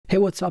Hey,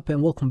 what's up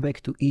and welcome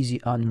back to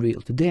Easy Unreal.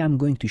 Today I'm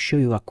going to show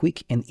you a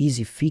quick and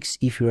easy fix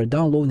if you are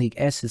downloading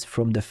assets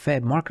from the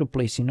Fab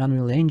marketplace in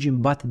Unreal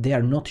Engine but they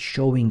are not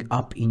showing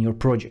up in your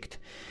project.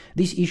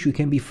 This issue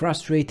can be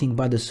frustrating,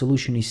 but the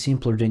solution is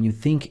simpler than you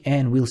think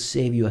and will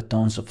save you a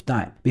tons of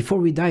time. Before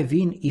we dive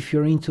in, if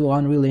you're into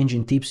Unreal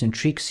Engine tips and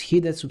tricks,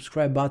 hit that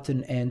subscribe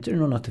button and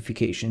turn on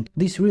notifications.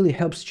 This really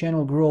helps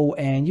channel grow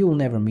and you'll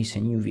never miss a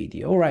new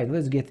video. Alright,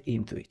 let's get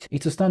into it.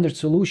 It's a standard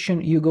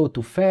solution. You go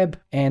to Fab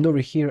and over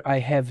here I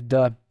have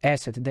the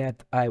asset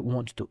that I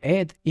want to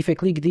add. If I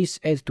click this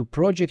add to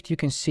project, you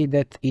can see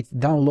that it's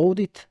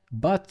downloaded,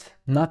 but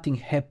nothing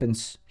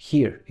happens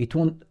here. It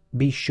won't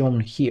be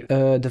shown here.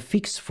 The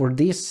fix for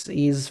this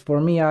is,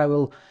 for me, I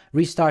will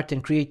restart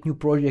and create new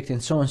project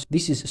and so on.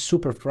 This is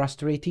super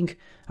frustrating,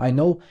 I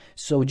know.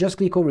 So just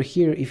click over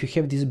here if you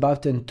have this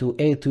button to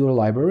add to your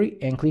library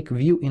and click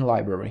view in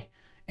library.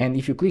 And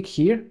if you click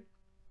here,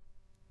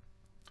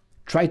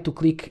 try to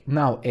click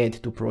now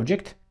add to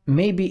project.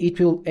 Maybe it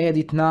will add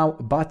it now,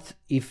 but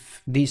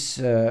if this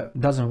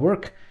doesn't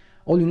work,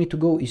 all you need to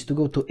go is to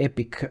go to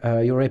Epic,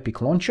 your Epic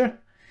launcher,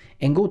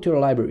 and go to your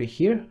library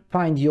here,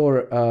 find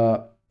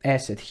your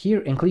asset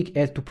here and click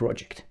add to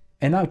project.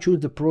 And now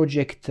choose the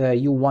project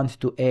you want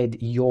to add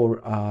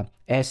your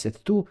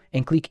asset to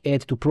and click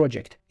add to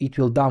project. It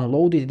will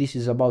download it. This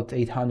is about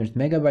 800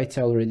 megabytes.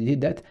 I already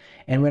did that.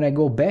 And when I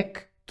go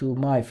back to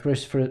my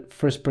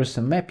first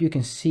person map, you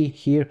can see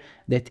here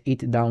that it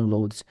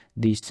downloads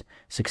this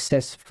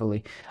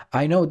successfully.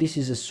 I know this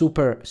is a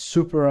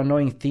super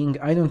annoying thing.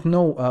 I don't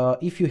know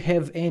if you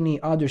have any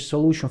other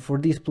solution for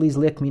this. Please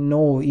let me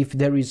know if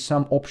there is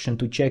some option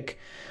to check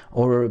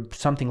or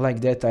something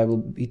like that.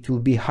 It will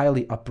be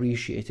highly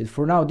appreciated.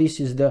 For now, this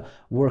is the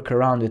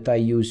workaround that I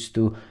use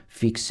to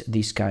fix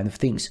these kind of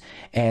things.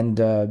 And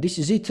this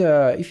is it.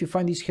 If you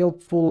find this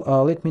helpful,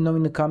 let me know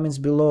in the comments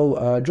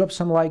below. Drop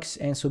some likes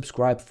and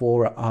subscribe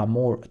for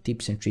more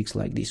tips and tricks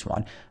like this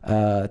one.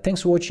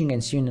 Thanks for watching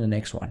and see you in the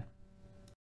next one.